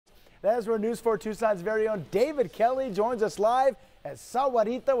That's where News 4 Tucson's very own David Kelly joins us live as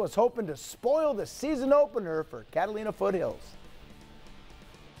Sahuarita was hoping to spoil the season opener for Catalina Foothills.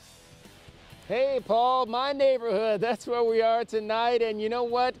 Hey, Paul, my neighborhood, that's where we are tonight. And you know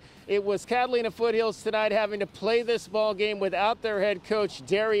what? It was Catalina Foothills tonight having to play this ball game without their head coach,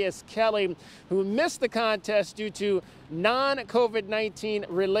 Darrius Kelly, who missed the contest due to non-COVID-19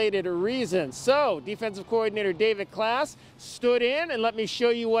 related reasons. So, defensive coordinator David Class stood in, and let me show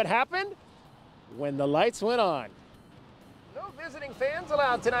you what happened when the lights went on. No visiting fans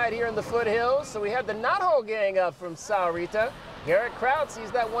allowed tonight here in the Foothills, so we had the Knothole gang up from Sahuarita. Garrett Krause,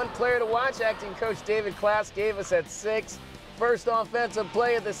 he's that one player to watch. Acting coach David Class gave us at 6. First offensive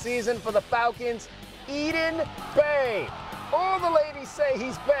play of the season for the Falcons, Eden Bay. All the ladies say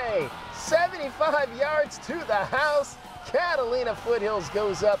he's Bay. 75 yards to the house. Catalina Foothills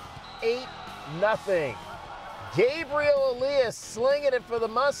goes up 8-0. Gabriel Elias slinging it for the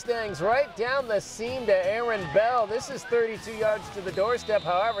Mustangs right down the seam to Aaron Bell. This is 32 yards to the doorstep.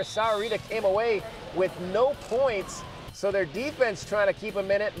 However, Sahuarita came away with no points. So their defense trying to keep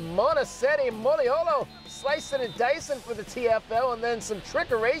them in it. Monacete Moliolo slicing and dicing for the TFL, and then some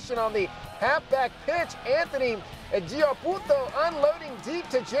trickeration on the halfback pitch. Anthony Giaputo unloading deep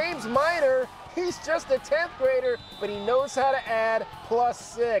to James Minor. He's just a 10th grader, but he knows how to add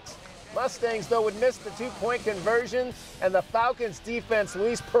 +6. Mustangs, though, would miss the 2-point conversion, and the Falcons defense,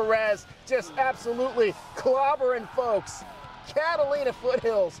 Luis Perez, just absolutely clobbering folks. Catalina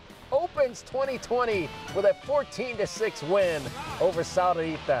Foothills opens 2020 with a 14-6 win over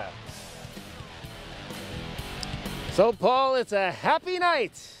Sahuarita. So, Paul, it's a happy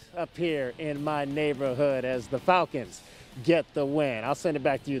night up here in my neighborhood as the Falcons get the win. I'll send it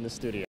back to you in the studio.